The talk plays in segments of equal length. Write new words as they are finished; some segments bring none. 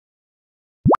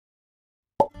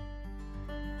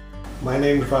My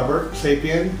name is Robert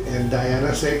Sapien and Diana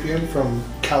Sapien from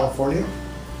California.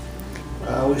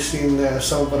 We've seen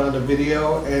some of it on the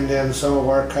video, and then some of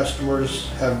our customers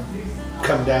have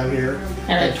come down here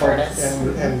and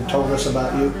told us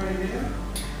about you.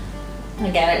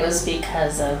 Again, it was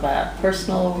because of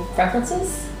personal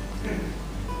preferences,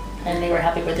 and they were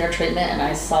happy with their treatment, and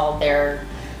I saw their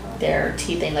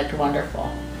teeth. They looked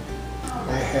wonderful.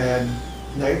 I had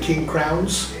 19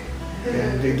 crowns,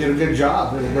 and they did a good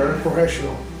job. They were very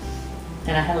professional.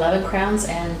 And I had 11 crowns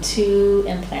and 2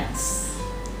 implants.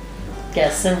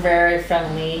 Yes, they're very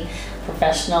friendly,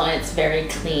 professional, and it's very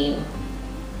clean.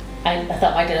 I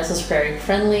thought my dentist was very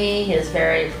friendly. He is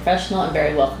very professional and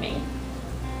very welcoming.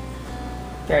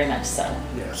 Very much so.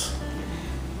 Yes.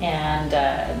 And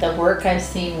the work I've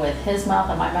seen with his mouth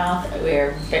and my mouth,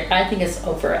 I think it's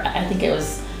over. I think it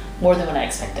was more than what I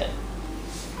expected.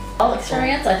 All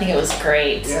experience, I think it was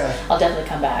great. Yeah. I'll definitely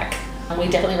come back. We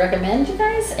definitely recommend you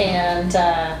guys, and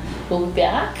we'll be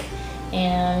back.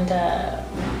 And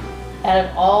out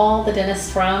of all the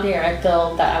dentists around here, I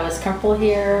feel that I was comfortable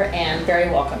here and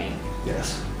very welcoming.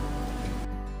 Yes.